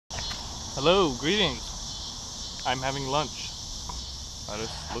Hello, greetings. I'm having lunch. Let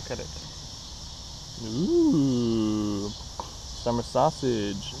us look at it. Ooh, summer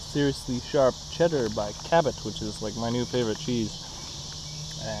sausage, seriously sharp cheddar by Cabot, which is like my new favorite cheese.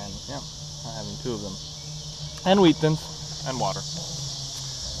 And yeah, I'm having 2 of them. And wheat thins and water.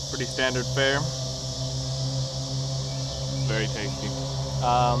 Pretty standard fare. Very tasty.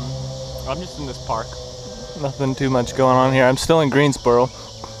 I'm just in this park. Nothing too much going on here. I'm still in Greensboro.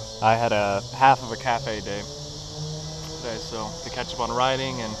 I had a half of a cafe day today, so to catch up on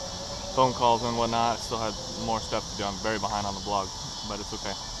writing and phone calls and whatnot, I still had more stuff to do. I'm very behind on the blog, but it's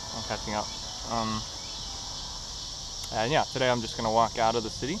okay. I'm catching up. And yeah, today I'm just gonna walk out of the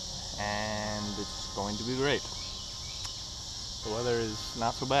city, and it's going to be great. The weather is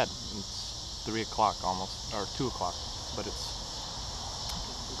not so bad. It's 3 o'clock almost, or 2 o'clock, but it's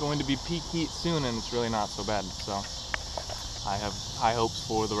going to be peak heat soon, and it's really not so bad. So I have high hopes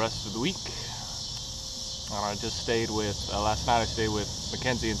for the rest of the week. I just stayed with, last night I stayed with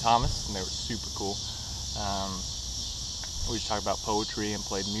Mackenzie and Thomas, and they were super cool. We just talked about poetry and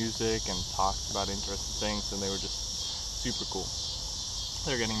played music and talked about interesting things, and they were just super cool.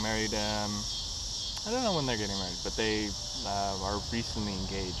 They're getting married, I don't know when they're getting married, but they are recently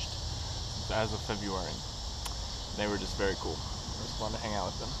engaged as of February. They were just very cool. I just wanted to hang out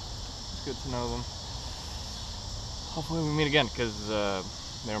with them. It's good to know them. Hopefully we meet again, because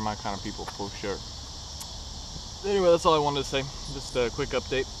they're my kind of people for sure. Anyway, that's all I wanted to say. Just a quick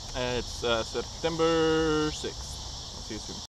update. It's September 6th. I'll see you soon.